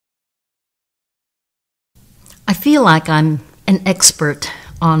I feel like I'm an expert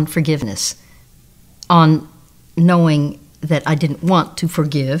on forgiveness, on knowing that I didn't want to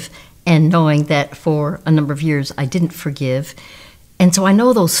forgive and knowing that for a number of years I didn't forgive. And so I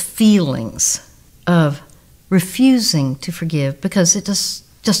know those feelings of refusing to forgive because it just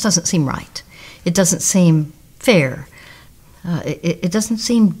doesn't seem right. It doesn't seem fair. It doesn't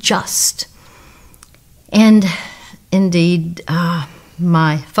seem just. And indeed,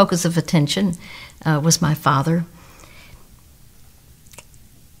 my focus of attention was my father.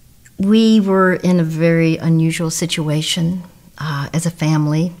 We were in a very unusual situation as a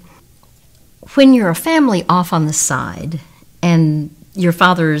family. When you're a family off on the side and your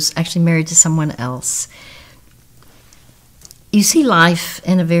father's actually married to someone else, you see life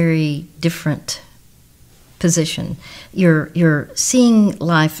in a very different position. You're seeing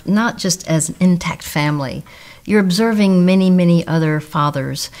life not just as an intact family. You're observing many, many other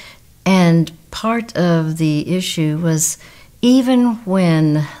fathers. And part of the issue was even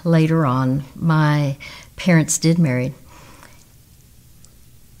when later on my parents did marry,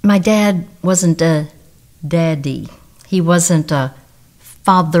 my dad wasn't a daddy. He wasn't a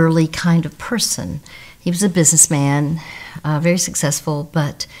fatherly kind of person. He was a businessman, very successful,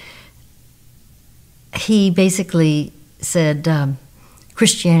 but he basically said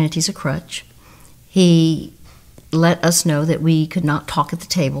Christianity's a crutch. He let us know that we could not talk at the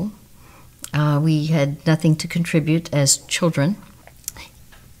table. We had nothing to contribute as children.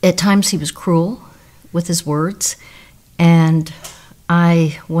 At times he was cruel with his words, and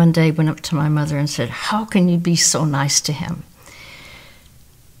I one day went up to my mother and said, "How can you be so nice to him?"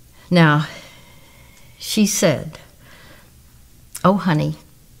 Now, she said, "Oh, honey,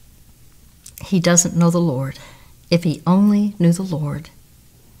 he doesn't know the Lord. If he only knew the Lord,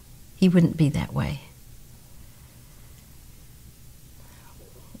 he wouldn't be that way."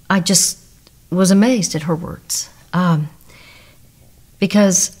 I just was amazed at her words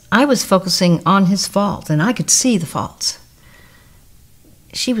because I was focusing on his fault, and I could see the faults.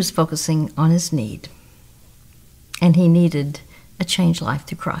 She was focusing on his need, and he needed a changed life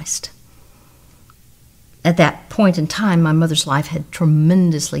through Christ. At that point in time, my mother's life had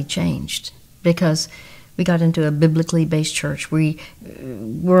tremendously changed because we got into a biblically based church. We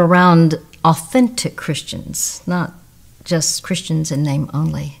were around authentic Christians, not just Christians in name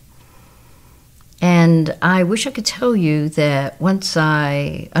only. And I wish I could tell you that once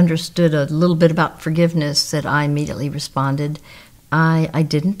I understood a little bit about forgiveness that I immediately responded. I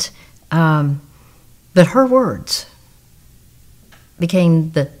didn't. But her words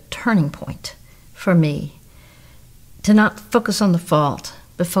became the turning point for me to not focus on the fault,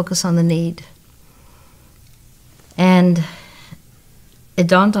 but focus on the need. And it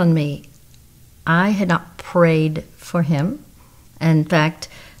dawned on me, I had not prayed for him. In fact,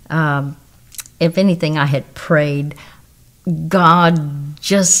 if anything, I had prayed, God,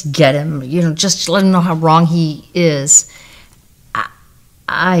 just get him, just let him know how wrong he is.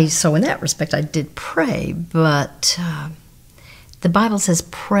 So in that respect, I did pray, but the Bible says,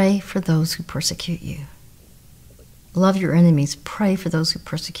 pray for those who persecute you. Love your enemies, pray for those who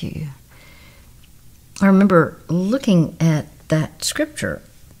persecute you. I remember looking at that scripture.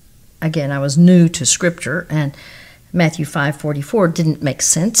 Again, I was new to scripture, and Matthew 5:44 didn't make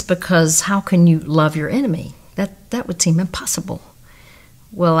sense because how can you love your enemy? That would seem impossible.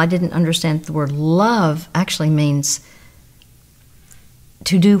 Well, I didn't understand the word love actually means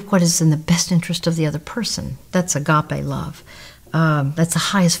to do what is in the best interest of the other person. That's agape love. That's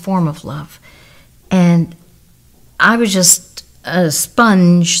the highest form of love. And I was just a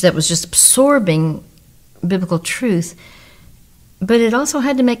sponge that was just absorbing biblical truth, but it also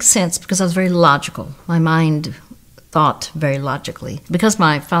had to make sense because I was very logical. My mind thought very logically. Because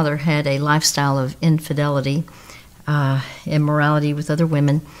my father had a lifestyle of infidelity, immorality with other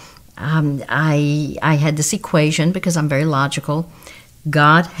women, I had this equation because I'm very logical.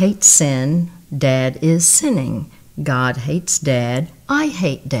 God hates sin, Dad is sinning. God hates Dad, I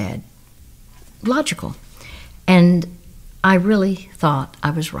hate Dad. Logical. And I really thought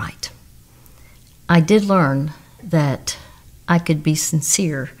I was right. I did learn that I could be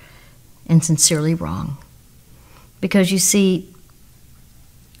sincere and sincerely wrong. Because you see,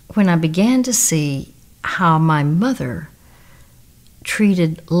 when I began to see how my mother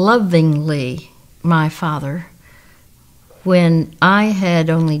treated lovingly my father, when I had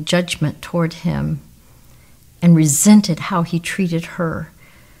only judgment toward him and resented how he treated her,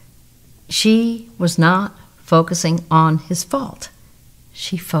 she was not focusing on his fault.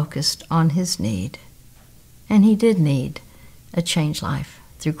 She focused on his need. And he did need a changed life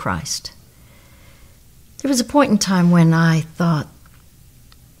through Christ. There was a point in time when I thought,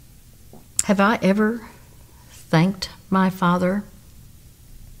 have I ever thanked my father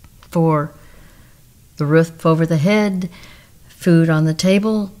for the roof over the head, food on the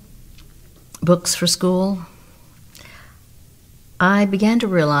table, books for school, I began to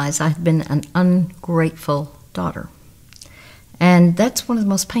realize I had been an ungrateful daughter. And that's one of the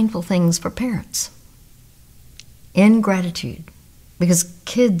most painful things for parents. Ingratitude. Because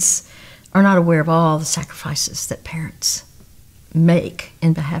kids are not aware of all the sacrifices that parents make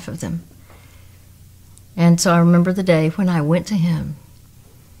in behalf of them. And so I remember the day when I went to him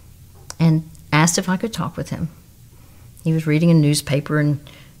and asked if I could talk with him. He was reading a newspaper, and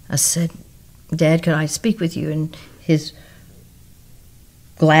I said, "Dad, could I speak with you?" And his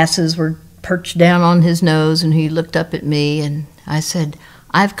glasses were perched down on his nose, and he looked up at me, and I said,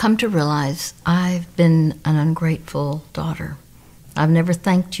 "I've come to realize I've been an ungrateful daughter. I've never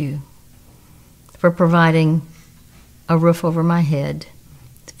thanked you for providing a roof over my head,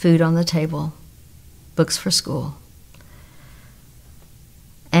 food on the table, books for school.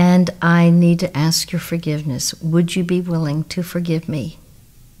 And I need to ask your forgiveness. Would you be willing to forgive me?"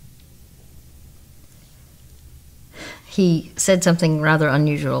 He said something rather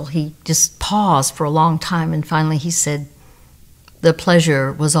unusual. He just paused for a long time, and finally he said, "The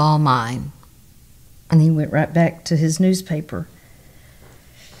pleasure was all mine." And he went right back to his newspaper.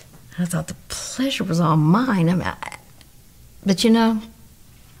 I thought, the pleasure was all mine. But you know,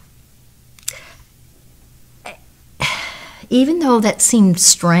 even though that seemed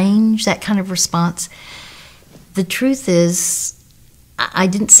strange, that kind of response, the truth is, I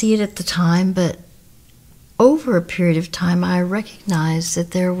didn't see it at the time, but over a period of time, I recognized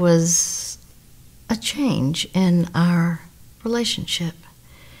that there was a change in our relationship.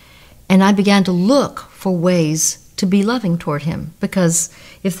 And I began to look for ways to be loving toward him, because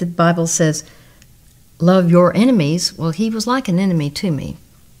if the Bible says, "Love your enemies," well, he was like an enemy to me.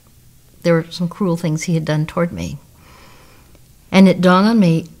 There were some cruel things he had done toward me. And it dawned on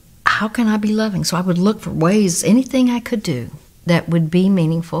me, how can I be loving? So I would look for ways, anything I could do that would be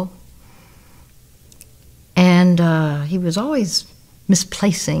meaningful. And he was always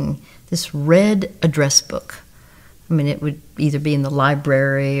misplacing this red address book. I mean, it would either be in the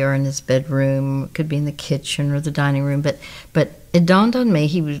library or in his bedroom. It could be in the kitchen or the dining room. But it dawned on me,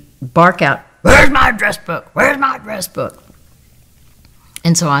 he would bark out, "Where's my address book? Where's my address book?"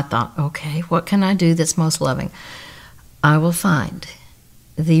 And so I thought, okay, what can I do that's most loving? I will find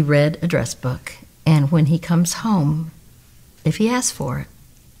the red address book, and when he comes home, if he asks for it,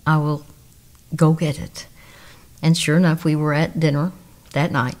 I will go get it. And sure enough, we were at dinner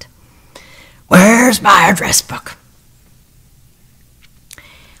that night. "Where's my address book?"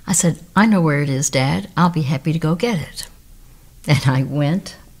 I said, "I know where it is, Dad. I'll be happy to go get it." And I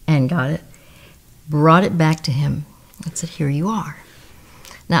went and got it, brought it back to him, and said, "Here you are."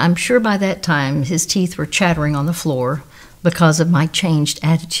 Now, I'm sure by that time his teeth were chattering on the floor because of my changed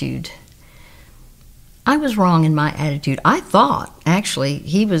attitude. I was wrong in my attitude. I thought, actually,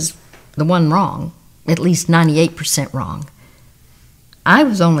 he was the one wrong, at least 98% wrong. I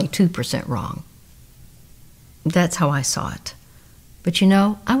was only 2% wrong. That's how I saw it. But you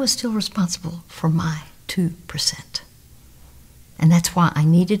know, I was still responsible for my 2%. And that's why I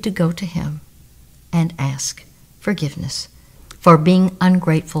needed to go to him and ask forgiveness for being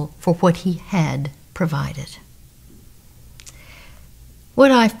ungrateful for what he had provided.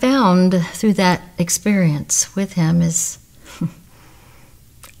 What I found through that experience with him is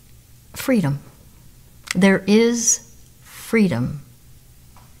freedom. There is freedom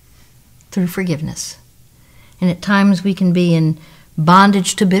through forgiveness. And at times we can be in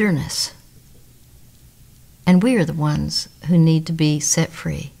bondage to bitterness. And we are the ones who need to be set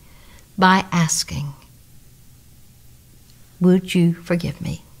free by asking, "Would you forgive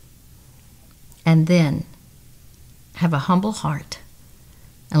me?" And then have a humble heart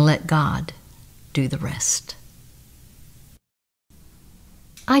and let God do the rest.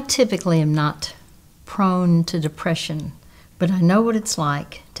 I typically am not prone to depression, but I know what it's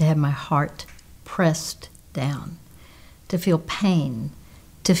like to have my heart pressed down, to feel pain,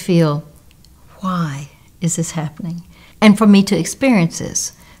 to feel, why is this happening? And for me to experience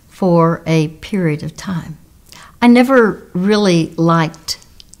this for a period of time. I never really liked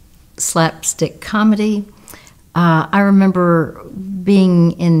slapstick comedy. I remember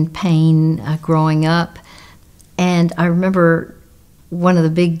being in pain growing up, and I remember one of the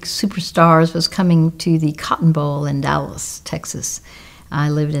big superstars was coming to the Cotton Bowl in Dallas, Texas. I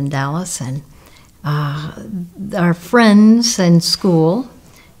lived in Dallas, and our friends in school,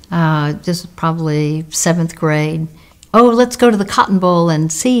 just probably 7th grade, "Oh, let's go to the Cotton Bowl and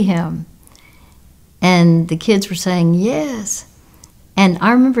see him." And the kids were saying, "Yes." And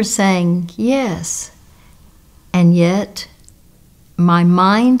I remember saying, "Yes." And yet, my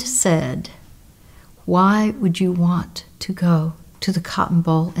mind said, why would you want to go to the Cotton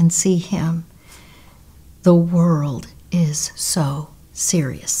Bowl and see him? The world is so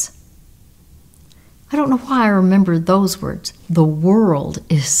serious. I don't know why I remember those words. The world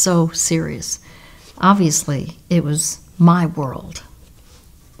is so serious. Obviously, it was my world.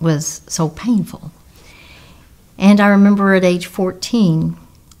 It was so painful. And I remember at age 14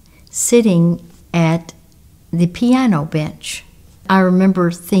 sitting at the piano bench. I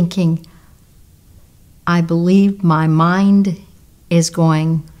remember thinking, I believe my mind is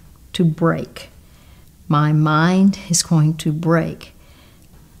going to break. My mind is going to break.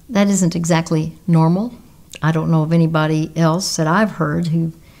 That isn't exactly normal. I don't know of anybody else that I've heard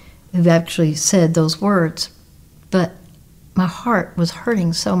who've actually said those words, but my heart was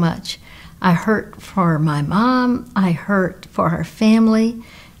hurting so much. I hurt for my mom. I hurt for our family.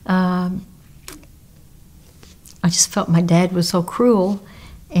 I just felt my dad was so cruel,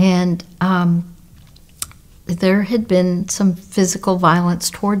 and there had been some physical violence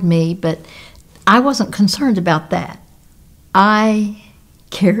toward me, but I wasn't concerned about that. I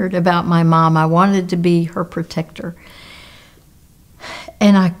cared about my mom. I wanted to be her protector.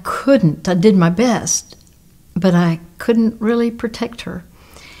 And I couldn't. I did my best, but I couldn't really protect her.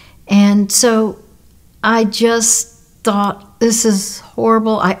 And so I just thought, this is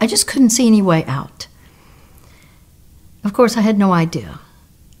horrible. I just couldn't see any way out. Of course, I had no idea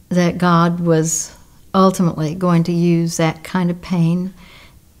that God was ultimately going to use that kind of pain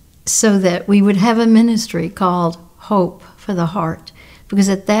so that we would have a ministry called Hope for the Heart. Because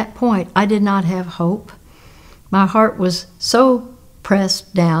at that point, I did not have hope. My heart was so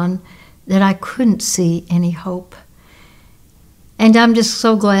pressed down that I couldn't see any hope. And I'm just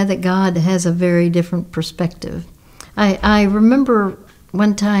so glad that God has a very different perspective. I remember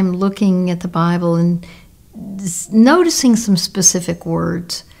one time looking at the Bible and noticing some specific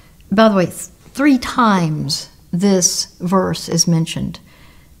words. By the way, 3 times this verse is mentioned.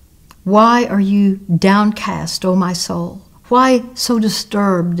 Why are you downcast, O my soul? Why so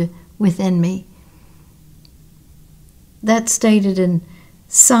disturbed within me? That's stated in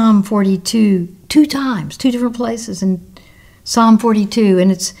Psalm 42 2 times, 2 different places in Psalm 42, and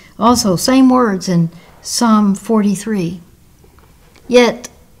it's also same words in Psalm 43. Yet,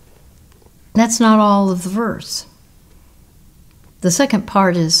 that's not all of the verse. The second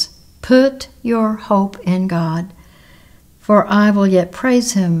part is, put your hope in God, for I will yet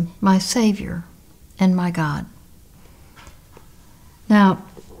praise him, my Savior and my God. Now,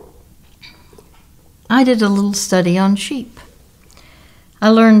 I did a little study on sheep. I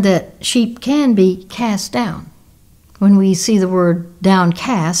learned that sheep can be cast down. When we see the word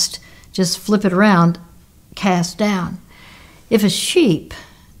downcast, just flip it around, cast down. If a sheep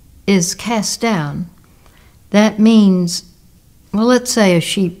is cast down, that means, well, let's say a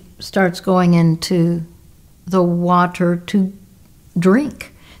sheep starts going into the water to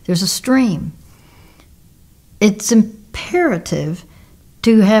drink. There's a stream. It's imperative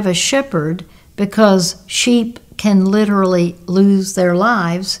to have a shepherd because sheep can literally lose their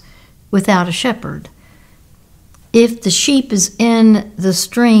lives without a shepherd. If the sheep is in the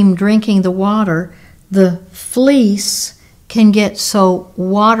stream drinking the water, the fleece can get so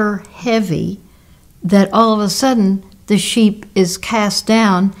water heavy that all of a sudden the sheep is cast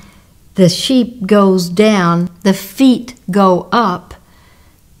down, the sheep goes down, the feet go up,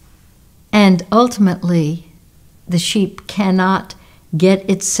 and ultimately the sheep cannot get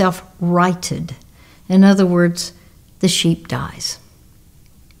itself righted. In other words, the sheep dies.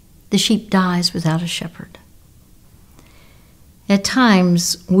 The sheep dies without a shepherd. At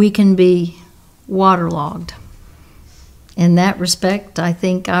times, we can be waterlogged. In that respect, I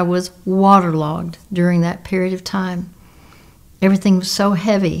think I was waterlogged during that period of time. Everything was so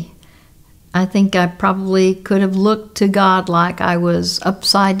heavy. I think I probably could have looked to God like I was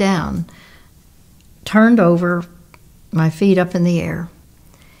upside down, turned over, my feet up in the air.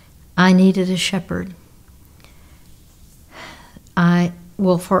 I needed a shepherd. I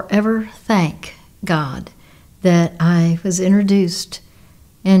will forever thank God that I was introduced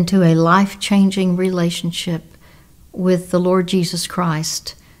into a life-changing relationship with the Lord Jesus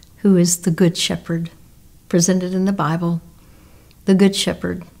Christ, who is the Good Shepherd, presented in the Bible, the Good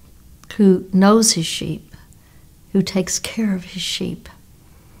Shepherd who knows his sheep, who takes care of his sheep.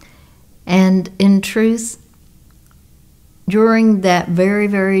 And in truth, during that very,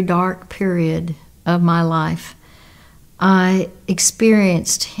 very dark period of my life, I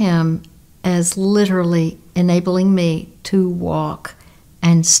experienced him as literally enabling me to walk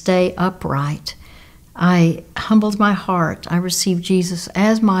and stay upright. I humbled my heart. I received Jesus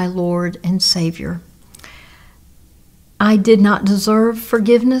as my Lord and Savior. I did not deserve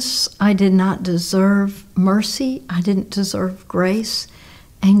forgiveness. I did not deserve mercy. I didn't deserve grace.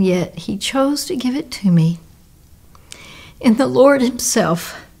 And yet he chose to give it to me in the Lord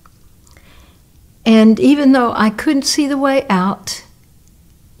himself. And even though I couldn't see the way out,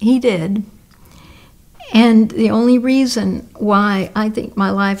 he did. And the only reason why I think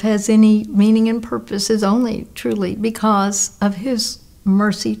my life has any meaning and purpose is only truly because of his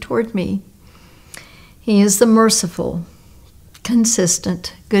mercy toward me. He is the merciful,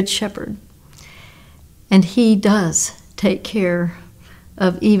 consistent Good Shepherd. And he does take care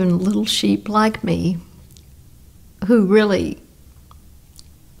of even little sheep like me who really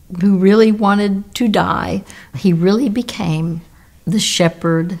wanted to die. He really became the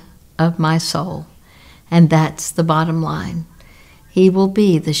shepherd of my soul. And that's the bottom line. He will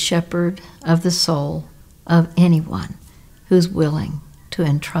be the shepherd of the soul of anyone who's willing to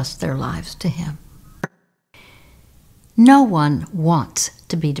entrust their lives to him. No one wants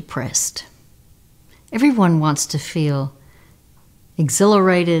to be depressed. Everyone wants to feel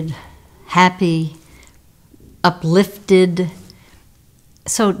exhilarated, happy, uplifted.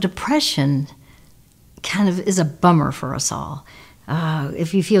 So depression kind of is a bummer for us all.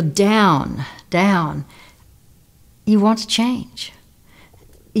 If you feel down, you want to change.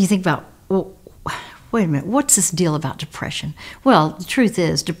 You think about, well, wait a minute, what's this deal about depression? Well, the truth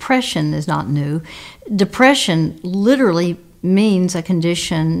is, depression is not new. Depression literally means a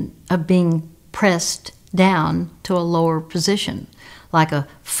condition of being pressed down to a lower position, like a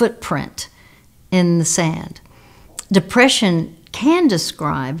footprint in the sand. Depression can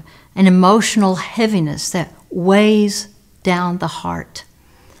describe an emotional heaviness that weighs down the heart.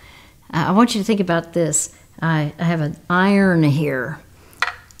 I want you to think about this. I have an iron here,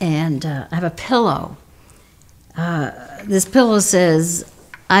 and I have a pillow. This pillow says,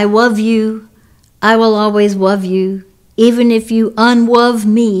 I love you, I will always love you. Even if you unlove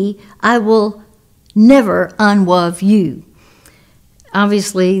me, I will never unlove you.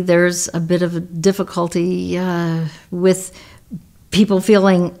 Obviously, there's a bit of a difficulty with people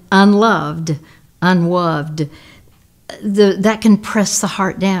feeling unloved, unloved. That can press the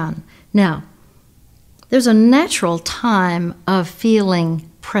heart down. Now, there's a natural time of feeling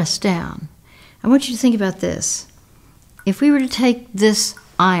pressed down. I want you to think about this. If we were to take this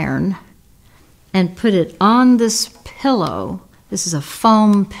iron and put it on this pillow, this is a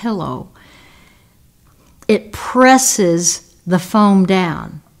foam pillow, it presses the foam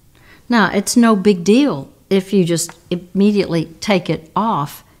down. Now, it's no big deal if you just immediately take it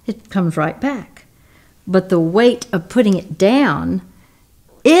off, it comes right back. But the weight of putting it down,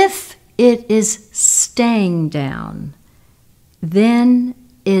 if it is staying down, then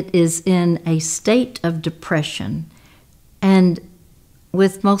it is in a state of depression. And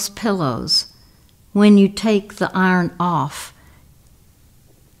with most pillows, when you take the iron off,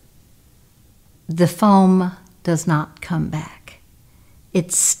 the foam does not come back.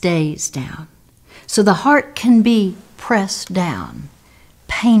 It stays down. So the heart can be pressed down,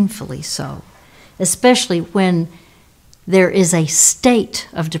 painfully so, especially when there is a state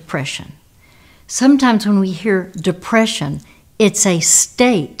of depression. Sometimes when we hear depression, it's a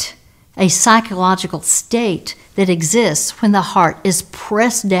state, a psychological state that exists when the heart is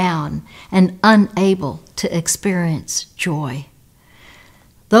pressed down and unable to experience joy.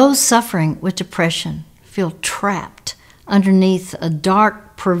 Those suffering with depression feel trapped underneath a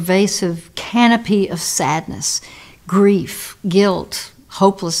dark, pervasive canopy of sadness, grief, guilt,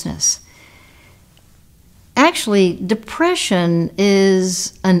 hopelessness. Actually, depression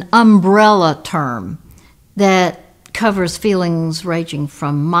is an umbrella term that covers feelings ranging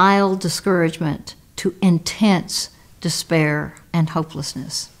from mild discouragement to intense despair and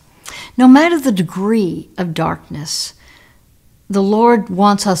hopelessness. No matter the degree of darkness, the Lord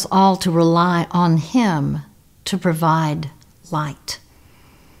wants us all to rely on Him to provide light.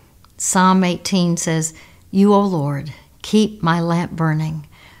 Psalm 18 says, You, O Lord, keep my lamp burning.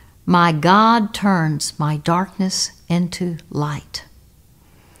 My God turns my darkness into light.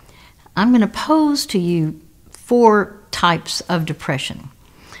 I'm going to pose to you 4 types of depression.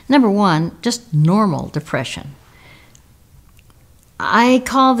 Number 1, just normal depression. I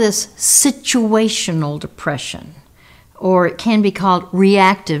call this situational depression, or it can be called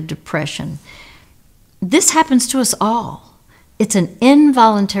reactive depression. This happens to us all. It's an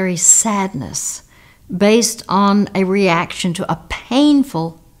involuntary sadness based on a reaction to a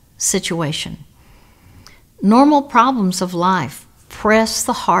painful situation. Normal problems of life press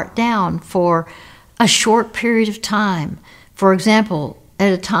the heart down for a short period of time. For example,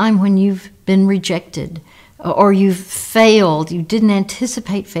 at a time when you've been rejected, or you've failed, you didn't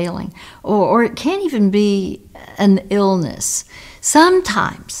anticipate failing, or it can't even be an illness.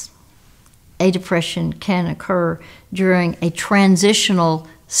 Sometimes a depression can occur during a transitional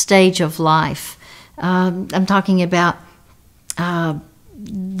stage of life. I'm talking about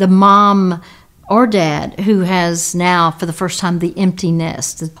the mom or dad who has now, for the first time, the empty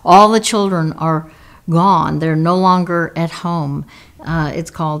nest. All the children are gone. They're no longer at home.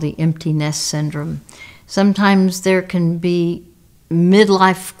 It's called the empty nest syndrome. Sometimes there can be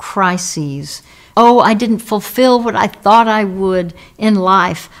midlife crises. Oh, I didn't fulfill what I thought I would in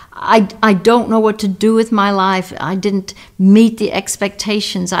life. I don't know what to do with my life. I didn't meet the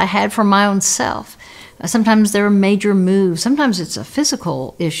expectations I had for my own self. Sometimes there are major moves. Sometimes it's a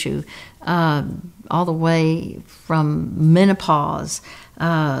physical issue, all the way from menopause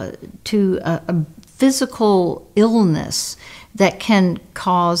to a physical illness that can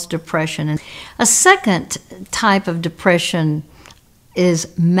cause depression. And a second type of depression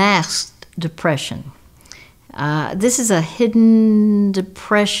is masked depression. This is a hidden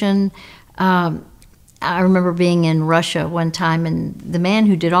depression. I remember being in Russia one time, and the man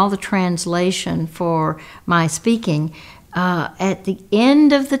who did all the translation for my speaking, at the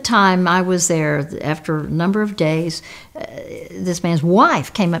end of the time I was there, after a number of days, this man's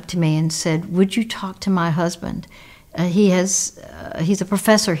wife came up to me and said, "Would you talk to my husband? He's a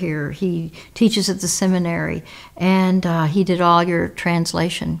professor here. He teaches at the seminary, and he did all your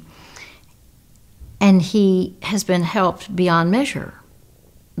translation. And he has been helped beyond measure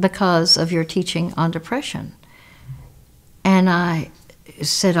because of your teaching on depression." And I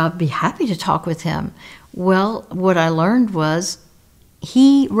said, "I'd be happy to talk with him." Well, what I learned was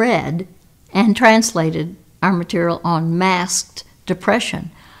he read and translated our material on masked depression.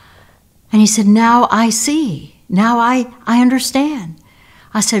 And he said, "Now I see. Now I understand."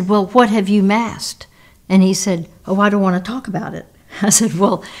 I said, "Well, what have you masked?" And he said, "Oh, I don't want to talk about it." I said,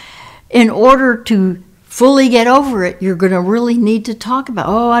 "Well, in order to fully get over it, you're going to really need to talk about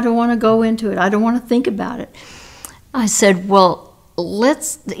it." "Oh, I don't want to go into it. I don't want to think about it." I said, "Well,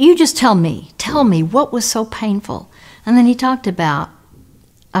 you just tell me what was so painful." And then he talked about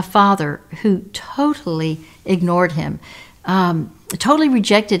a father who totally ignored him, totally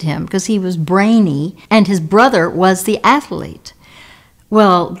rejected him because he was brainy and his brother was the athlete.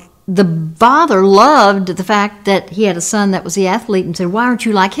 Well, the father loved the fact that he had a son that was the athlete and said, "Why aren't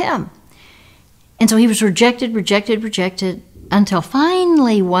you like him?" And so he was rejected until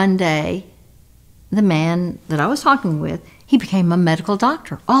finally one day, the man that I was talking with, he became a medical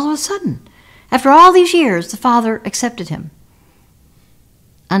doctor. All of a sudden, after all these years, the father accepted him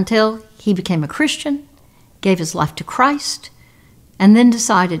until he became a Christian, gave his life to Christ, and then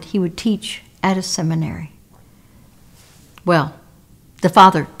decided he would teach at a seminary. Well, the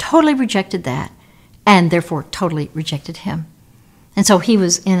father totally rejected that and therefore totally rejected him. And so he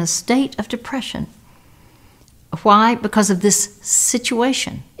was in a state of depression. Why? Because of this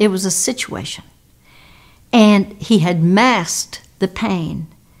situation. It was a situation. And he had masked the pain.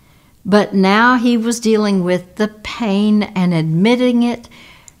 But now he was dealing with the pain and admitting it,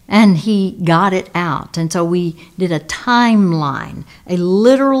 and he got it out. And so we did a timeline, a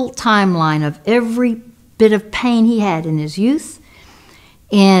literal timeline of every bit of pain he had in his youth,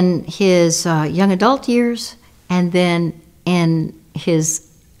 in his young adult years, and then in his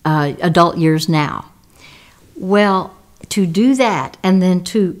adult years now. Well, to do that and then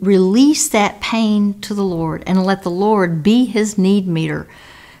to release that pain to the Lord and let the Lord be his need meter,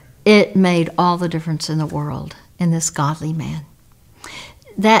 it made all the difference in the world in this godly man.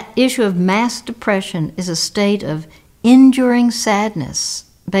 That issue of masked depression is a state of enduring sadness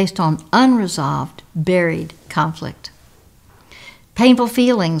based on unresolved, buried conflict. Painful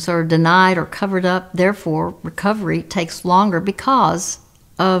feelings are denied or covered up, therefore recovery takes longer because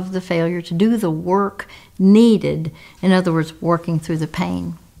of the failure to do the work needed, in other words, working through the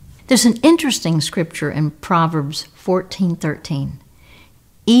pain. There's an interesting scripture in Proverbs 14:13.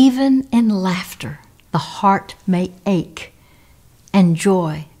 "Even in laughter, the heart may ache, and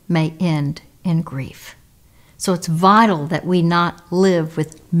joy may end in grief." So it's vital that we not live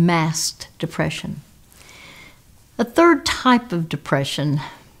with masked depression. A third type of depression,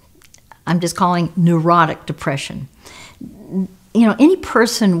 I'm just calling neurotic depression. You know, any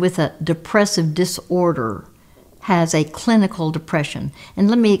person with a depressive disorder has a clinical depression. And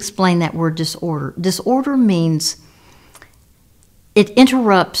let me explain that word disorder. Disorder means it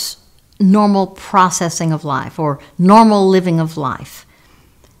interrupts normal processing of life or normal living of life.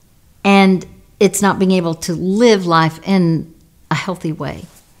 And it's not being able to live life in a healthy way.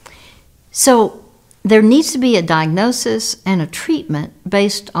 So there needs to be a diagnosis and a treatment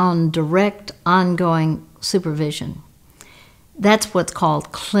based on direct, ongoing supervision. That's what's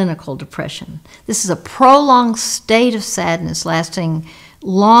called clinical depression. This is a prolonged state of sadness lasting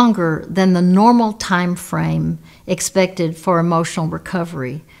longer than the normal time frame expected for emotional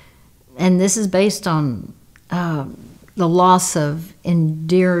recovery. And this is based on the loss of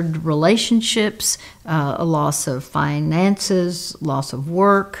endeared relationships, a loss of finances, loss of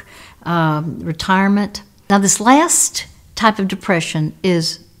work, retirement. Now, this last type of depression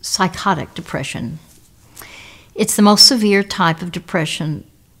is psychotic depression. It's the most severe type of depression.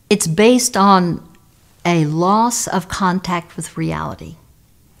 It's based on a loss of contact with reality.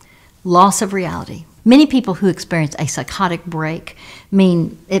 Loss of reality. Many people who experience a psychotic break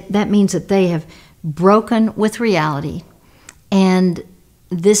that means that they have broken with reality, and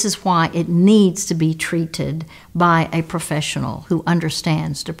this is why it needs to be treated by a professional who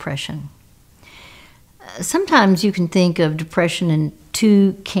understands depression. Sometimes you can think of depression in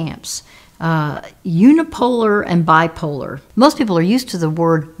two camps, unipolar and bipolar. Most people are used to the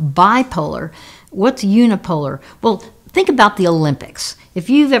word bipolar. What's unipolar? Well, think about the Olympics. If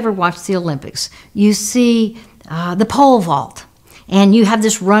you've ever watched the Olympics, you see the pole vault. And you have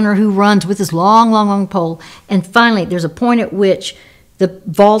this runner who runs with this long, long, long pole. And finally, there's a point at which the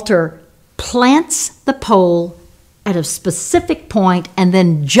vaulter plants the pole at a specific point and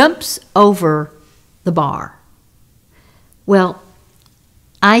then jumps over the bar. Well,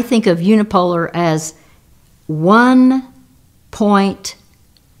 I think of unipolar as 1 point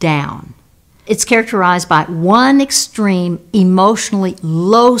down. It's characterized by one extreme emotionally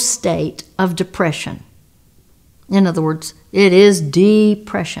low state of depression. In other words, it is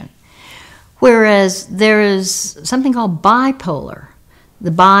depression. Whereas there is something called bipolar.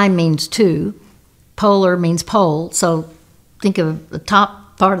 The bi means two, polar means pole, so think of the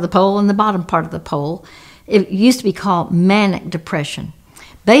top part of the pole and the bottom part of the pole. It used to be called manic depression.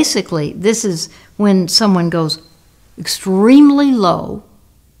 Basically, this is when someone goes extremely low.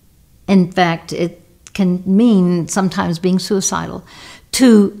 In fact, it can mean sometimes being suicidal,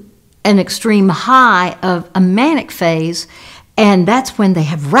 to an extreme high of a manic phase, and that's when they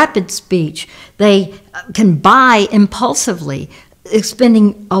have rapid speech. They can buy impulsively,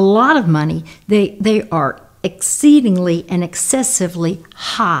 spending a lot of money. They are exceedingly and excessively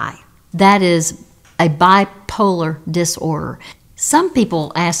high. That is a bipolar disorder. Some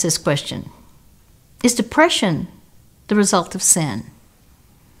people ask this question: is depression the result of sin?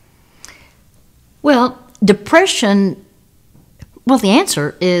 Well, depression, the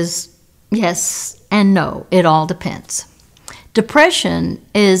answer is yes and no. It all depends. Depression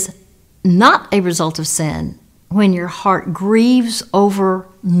is not a result of sin when your heart grieves over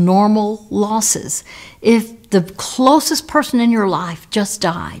normal losses. If the closest person in your life just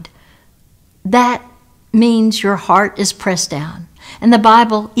died, that means your heart is pressed down. And the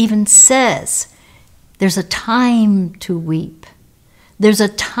Bible even says there's a time to weep. There's a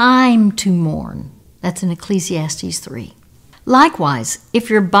time to mourn. That's in Ecclesiastes 3. Likewise, if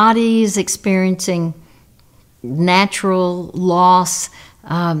your body is experiencing natural loss,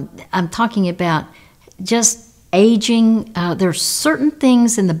 I'm talking about just aging. There are certain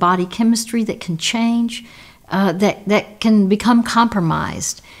things in the body chemistry that can change, that can become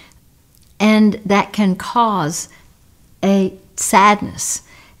compromised, and that can cause a sadness.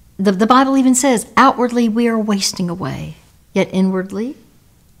 The Bible even says, outwardly we are wasting away, yet inwardly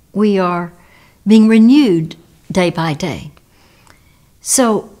we are being renewed day by day.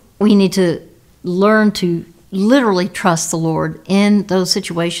 So we need to learn to literally trust the Lord in those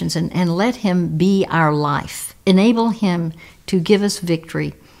situations and let Him be our life. Enable Him to give us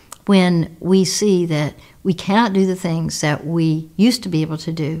victory when we see that we cannot do the things that we used to be able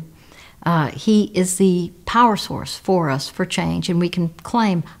to do. He is the power source for us for change, and we can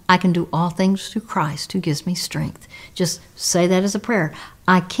claim, I can do all things through Christ who gives me strength. Just say that as a prayer.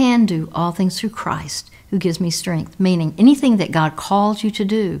 I can do all things through Christ who gives me strength, meaning anything that God calls you to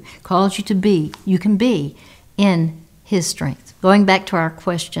do, calls you to be, you can be in His strength. Going back to our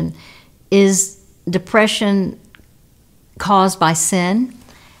question, is depression caused by sin?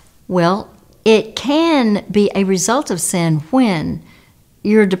 Well, it can be a result of sin when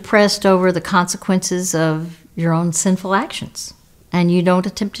you're depressed over the consequences of your own sinful actions and you don't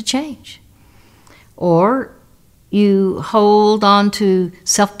attempt to change. Or you hold on to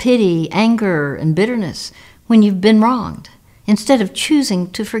self-pity, anger, and bitterness when you've been wronged instead of choosing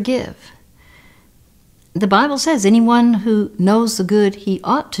to forgive. The Bible says anyone who knows the good he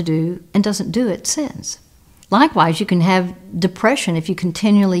ought to do and doesn't do it sins. Likewise, you can have depression if you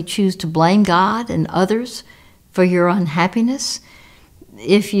continually choose to blame God and others for your unhappiness,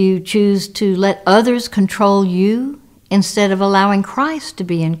 if you choose to let others control you instead of allowing Christ to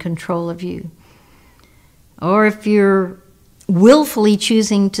be in control of you. or if you're willfully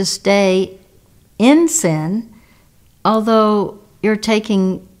choosing to stay in sin, although you're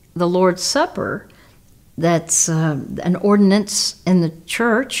taking the Lord's Supper, that's an ordinance in the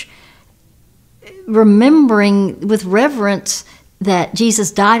church, remembering with reverence that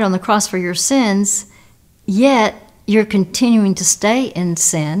Jesus died on the cross for your sins, yet you're continuing to stay in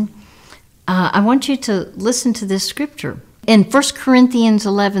sin, I want you to listen to this scripture. In 1 Corinthians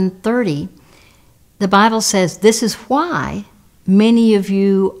 11:30, the Bible says, "This is why many of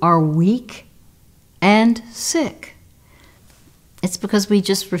you are weak and sick." It's because we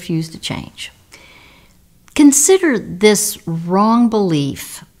just refuse to change. Consider this wrong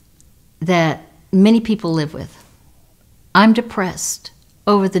belief that many people live with. I'm depressed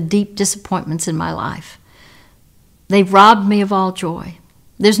over the deep disappointments in my life. They've robbed me of all joy.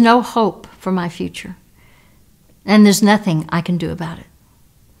 There's no hope for my future. And there's nothing I can do about it.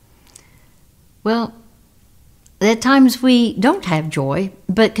 Well, at times we don't have joy,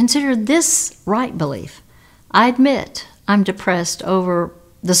 but consider this right belief. I admit I'm depressed over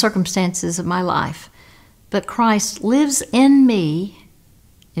the circumstances of my life, but Christ lives in me,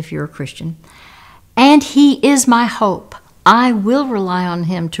 if you're a Christian, and He is my hope. I will rely on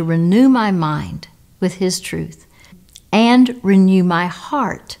Him to renew my mind with His truth and renew my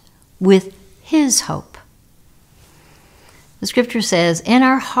heart with His hope. The scripture says, "In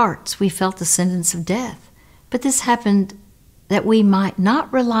our hearts we felt the sentence of death, but this happened that we might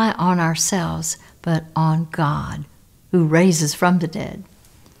not rely on ourselves, but on God, who raises from the dead.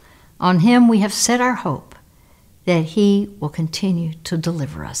 On Him we have set our hope, that He will continue to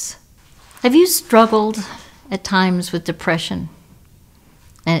deliver us." Have you struggled at times with depression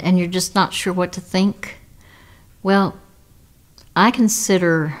and you're just not sure what to think? Well, I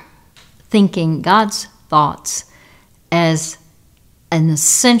consider thinking God's thoughts as an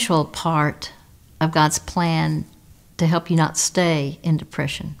essential part of God's plan to help you not stay in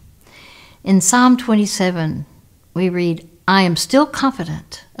depression. In Psalm 27, we read, "I am still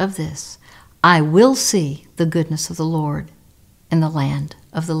confident of this. I will see the goodness of the Lord in the land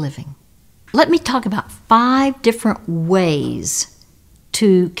of the living." Let me talk about 5 different ways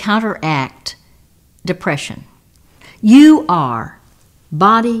to counteract depression. You are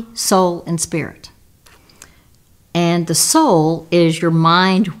body, soul, and spirit. And the soul is your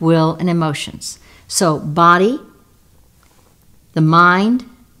mind, will, and emotions. So body, the mind,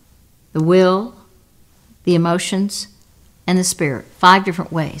 the will, the emotions, and the spirit. 5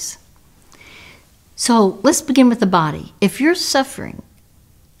 different ways. So let's begin with the body. If you're suffering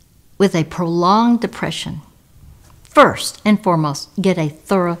with a prolonged depression, first and foremost, get a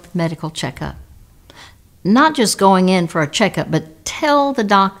thorough medical checkup. Not just going in for a checkup, but tell the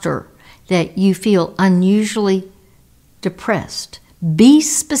doctor that you feel unusually depressed. Be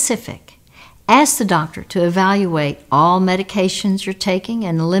specific. Ask the doctor to evaluate all medications you're taking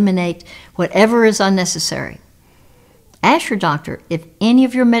and eliminate whatever is unnecessary. Ask your doctor if any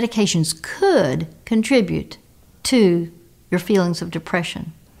of your medications could contribute to your feelings of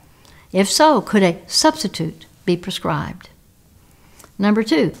depression. If so, could a substitute be prescribed? Number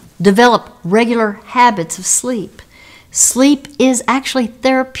 2, develop regular habits of sleep. Sleep is actually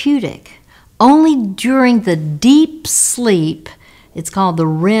therapeutic. Only during the deep sleep, it's called the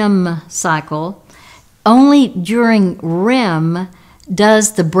REM cycle, only during REM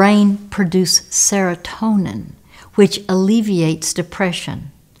does the brain produce serotonin, which alleviates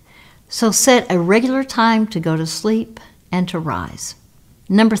depression. So set a regular time to go to sleep and to rise.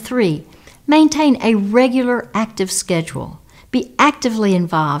 Number 3, maintain a regular active schedule. Be actively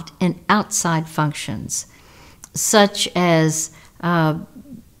involved in outside functions, such as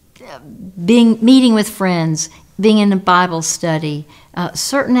meeting with friends, being in a Bible study,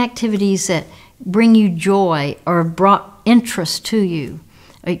 certain activities that bring you joy or brought interest to you.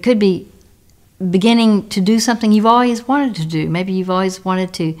 It could be beginning to do something you've always wanted to do. Maybe you've always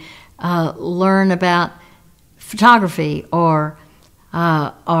wanted to learn about photography or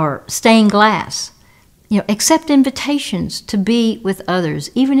stained glass. Accept invitations to be with others,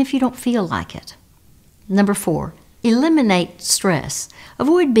 even if you don't feel like it. Number 4, eliminate stress.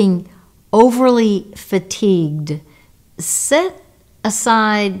 Avoid being overly fatigued. Set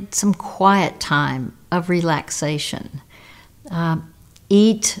aside some quiet time of relaxation.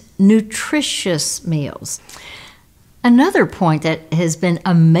 Eat nutritious meals. Another point that has been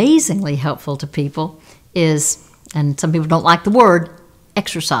amazingly helpful to people is, and some people don't like the word,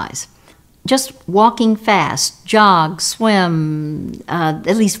 exercise. Just walking fast, jog, swim,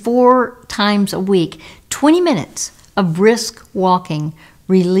 at least 4 times a week. 20 minutes of brisk walking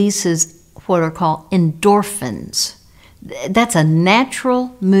releases what are called endorphins. That's a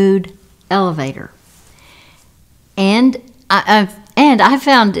natural mood elevator. And I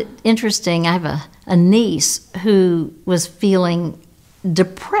found it interesting. I have a niece who was feeling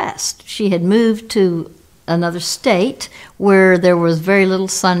depressed. She had moved to another state where there was very little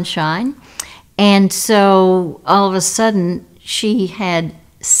sunshine. And so all of a sudden she had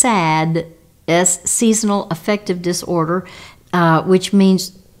SAD, seasonal affective disorder, which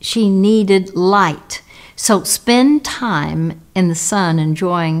means she needed light. So spend time in the sun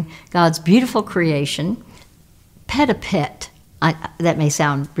enjoying God's beautiful creation. Pet a pet. That may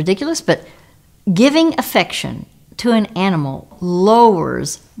sound ridiculous, but giving affection to an animal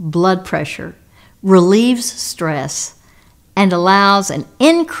lowers blood pressure, relieves stress, and allows an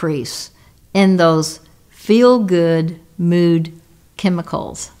increase in those feel-good mood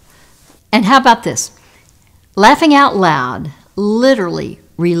chemicals. And how about this? Laughing out loud literally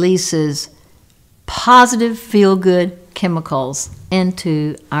releases positive feel-good chemicals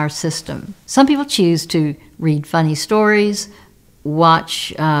into our system. Some people choose to read funny stories,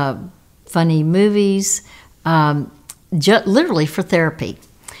 watch funny movies, literally for therapy.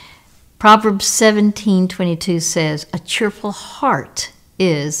 Proverbs 17:22 says, "A cheerful heart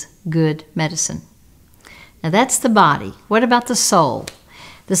is good medicine." Now that's the body. What about the soul?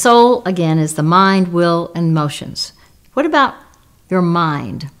 The soul, again, is the mind, will, and emotions. What about your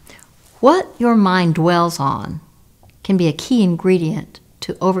mind? What your mind dwells on can be a key ingredient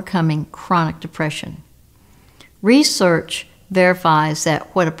to overcoming chronic depression. Research verifies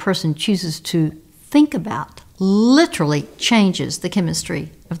that what a person chooses to think about literally changes the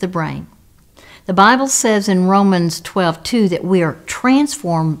chemistry of the brain. The Bible says in Romans 12:2 that we are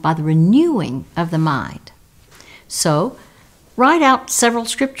transformed by the renewing of the mind. So, write out several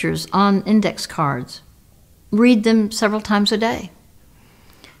scriptures on index cards. Read them several times a day.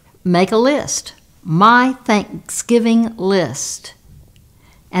 Make a list, my Thanksgiving list,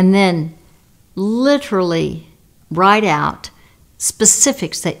 and then literally write out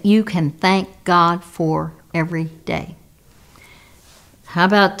specifics that you can thank God for every day. How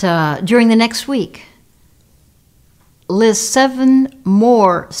about during the next week? List 7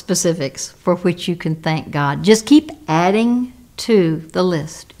 more specifics for which you can thank God. Just keep adding to the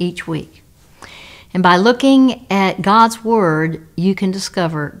list each week. And by looking at God's Word, you can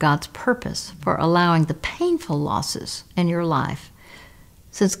discover God's purpose for allowing the painful losses in your life.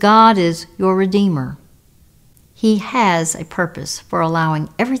 Since God is your Redeemer, He has a purpose for allowing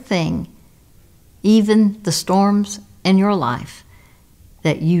everything, even the storms in your life,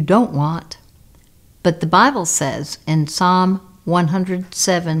 that you don't want. But the Bible says in Psalm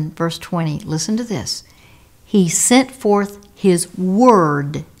 107, verse 20, listen to this, He sent forth His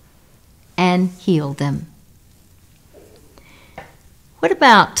word and healed them. What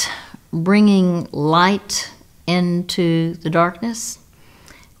about bringing light into the darkness?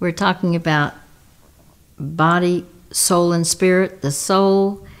 We're talking about body, soul, and spirit, the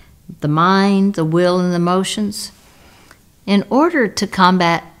soul, the mind, the will, and the emotions. In order to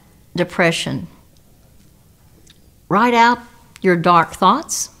combat depression, write out your dark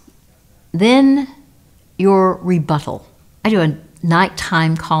thoughts, then your rebuttal. I do a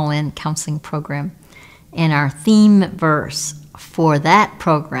nighttime call-in counseling program, and our theme verse for that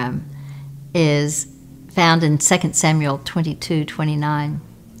program is found in 2 Samuel 22:29.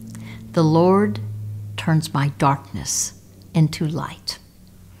 The Lord turns my darkness into light.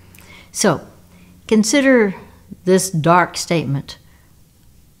 So, consider this dark statement.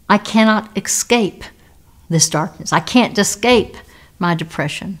 I cannot escape this darkness. I can't escape my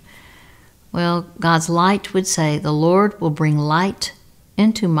depression. Well, God's light would say, the Lord will bring light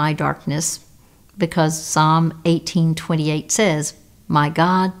into my darkness, because Psalm 18:28 says, my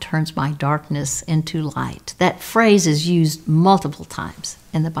God turns my darkness into light. That phrase is used multiple times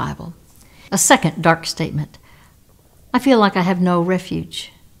in the Bible. A second dark statement. I feel like I have no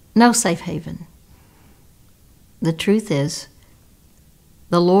refuge, no safe haven. The truth is,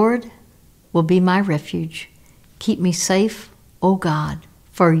 the Lord will be my refuge. Keep me safe, O God,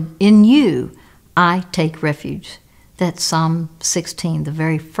 for in you I take refuge. That's Psalm 16, the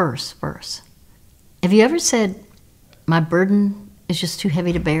very first verse. Have you ever said, my burden is just too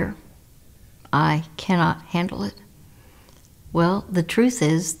heavy to bear? I cannot handle it. Well, the truth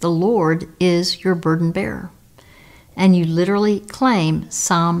is, the Lord is your burden bearer. And you literally claim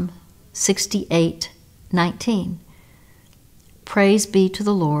Psalm 68:19. Praise be to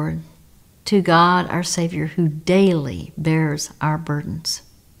the Lord, to God our Savior, who daily bears our burdens.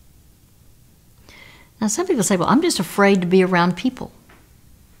 Now, some people say, well, I'm just afraid to be around people.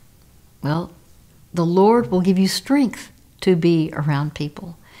 Well, the Lord will give you strength to be around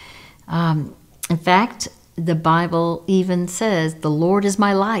people. In fact, The Bible even says, the Lord is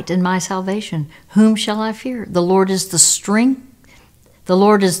my light and my salvation. Whom shall I fear? The Lord is the strength. The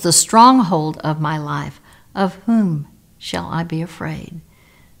Lord is the stronghold of my life. Of whom shall I be afraid?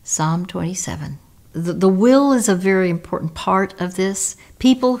 Psalm 27. The will is a very important part of this.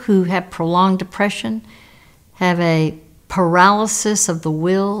 People who have prolonged depression have a paralysis of the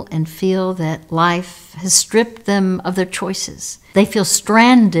will and feel that life has stripped them of their choices. They feel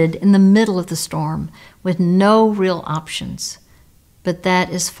stranded in the middle of the storm with no real options. But that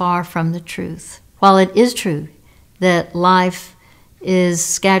is far from the truth. While it is true that life is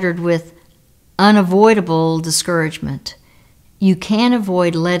scattered with unavoidable discouragement, you can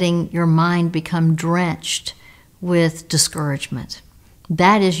avoid letting your mind become drenched with discouragement.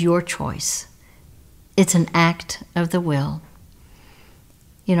 That is your choice. It's an act of the will.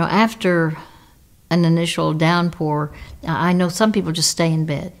 You know, after an initial downpour, I know some people just stay in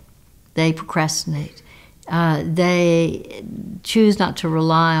bed. They procrastinate. They choose not to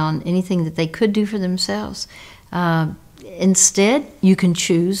rely on anything that they could do for themselves. Instead, you can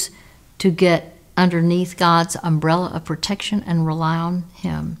choose to get underneath God's umbrella of protection and rely on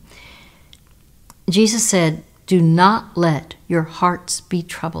Him. Jesus said, "Do not let your hearts be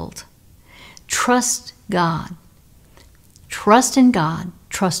troubled. Trust God. Trust in God.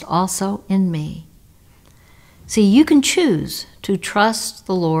 Trust also in me." See, you can choose to trust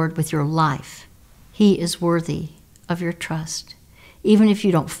the Lord with your life. He is worthy of your trust. Even if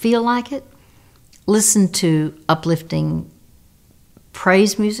you don't feel like it, listen to uplifting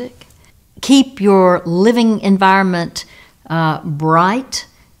praise music. Keep your living environment bright,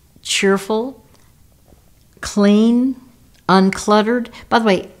 cheerful, clean, uncluttered. By the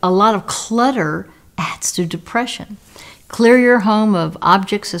way, a lot of clutter adds to depression. Clear your home of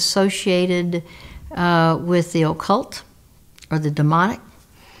objects associated with the occult or the demonic.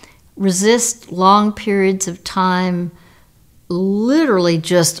 Resist long periods of time literally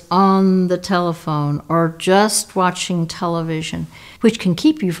just on the telephone or just watching television, which can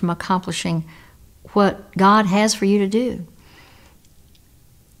keep you from accomplishing what God has for you to do.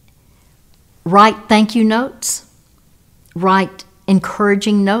 Write thank you notes. Write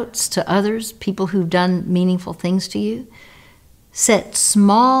encouraging notes to others, people who've done meaningful things to you. Set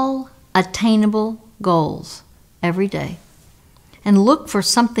small, attainable goals every day. And look for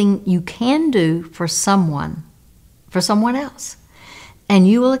something you can do for someone else. And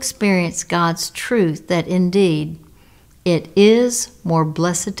you will experience God's truth that indeed it is more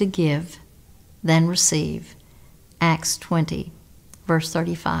blessed to give than receive. Acts 20, verse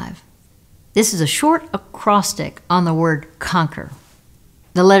 35. This is a short acrostic on the word conquer.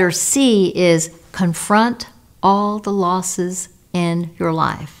 The letter C is confront all the losses in your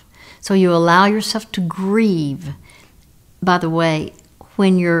life. So you allow yourself to grieve. By the way,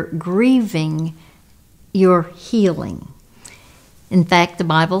 when you're grieving, you're healing. In fact, the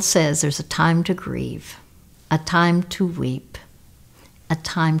Bible says there's a time to grieve, a time to weep, a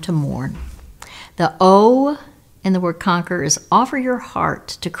time to mourn. The O in the word conquer is offer your heart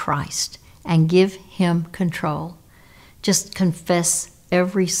to Christ and give Him control. Just confess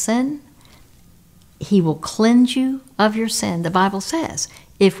every sin. He will cleanse you of your sin. The Bible says,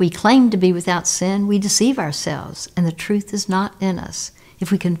 if we claim to be without sin, we deceive ourselves, and the truth is not in us.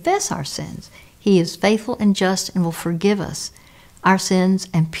 If we confess our sins, He is faithful and just and will forgive us our sins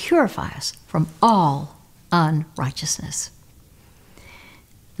and purify us from all unrighteousness.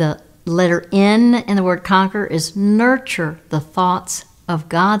 The letter N in the word conquer is nurture the thoughts of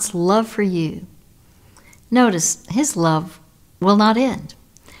God's love for you. Notice His love will not end.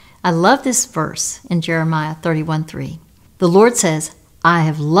 I love this verse in Jeremiah 31:3. The Lord says, I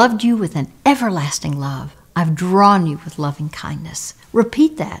have loved you with an everlasting love. I've drawn you with loving kindness.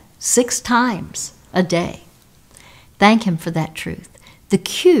 Repeat that 6 times a day. Thank Him for that truth. The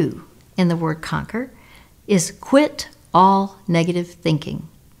Q in the word conquer is quit all negative thinking.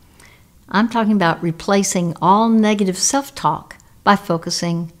 I'm talking about replacing all negative self-talk by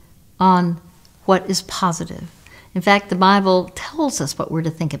focusing on what is positive. In fact, the Bible tells us what we're to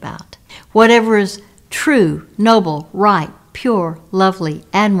think about. Whatever is true, noble, right, pure, lovely,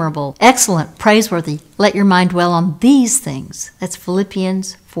 admirable, excellent, praiseworthy, let your mind dwell on these things. That's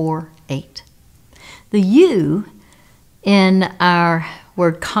Philippians 4:8. The U in our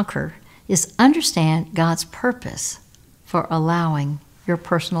word conquer is understand God's purpose for allowing your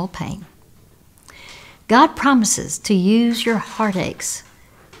personal pain. God promises to use your heartaches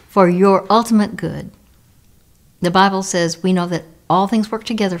for your ultimate good. The Bible says we know that all things work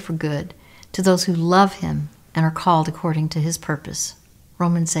together for good to those who love Him and are called according to His purpose.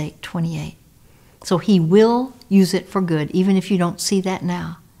 Romans 8:28. So He will use it for good, even if you don't see that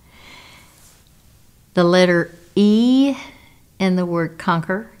now. The letter E in the word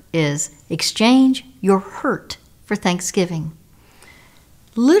conquer is exchange your hurt for thanksgiving.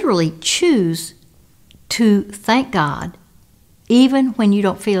 Literally choose to thank God even when you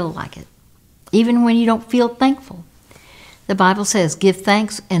don't feel like it, even when you don't feel thankful. The Bible says, give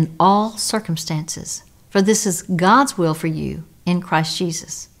thanks in all circumstances, for this is God's will for you in Christ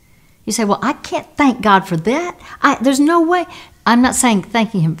Jesus. You say, well, I can't thank God for that. There's no way. I'm not saying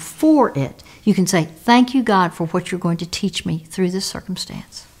thanking Him for it. You can say, thank you, God, for what you're going to teach me through this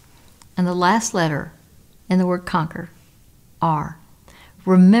circumstance. And the last letter in the word conquer, R.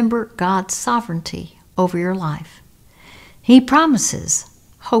 Remember God's sovereignty over your life. He promises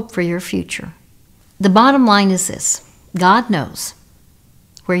hope for your future. The bottom line is this. God knows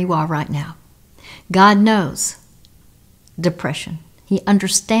where you are right now. God knows depression. He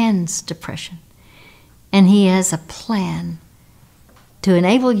understands depression. And He has a plan to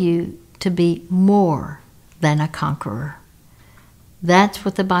enable you to be more than a conqueror. That's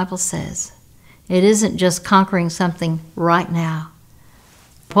what the Bible says. It isn't just conquering something right now.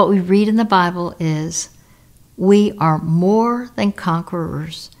 What we read in the Bible is we are more than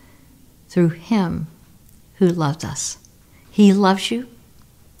conquerors through Him who loves us. He loves you.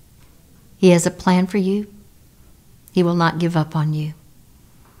 He has a plan for you. He will not give up on you.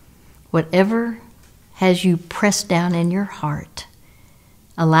 Whatever has you pressed down in your heart,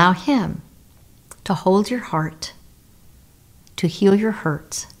 allow Him to hold your heart, to heal your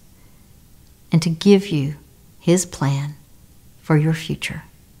hurts, and to give you His plan for your future.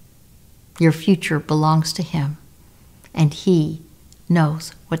 Your future belongs to Him, and He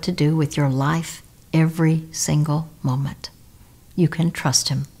knows what to do with your life every single moment. You can trust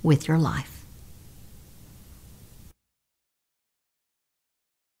Him with your life.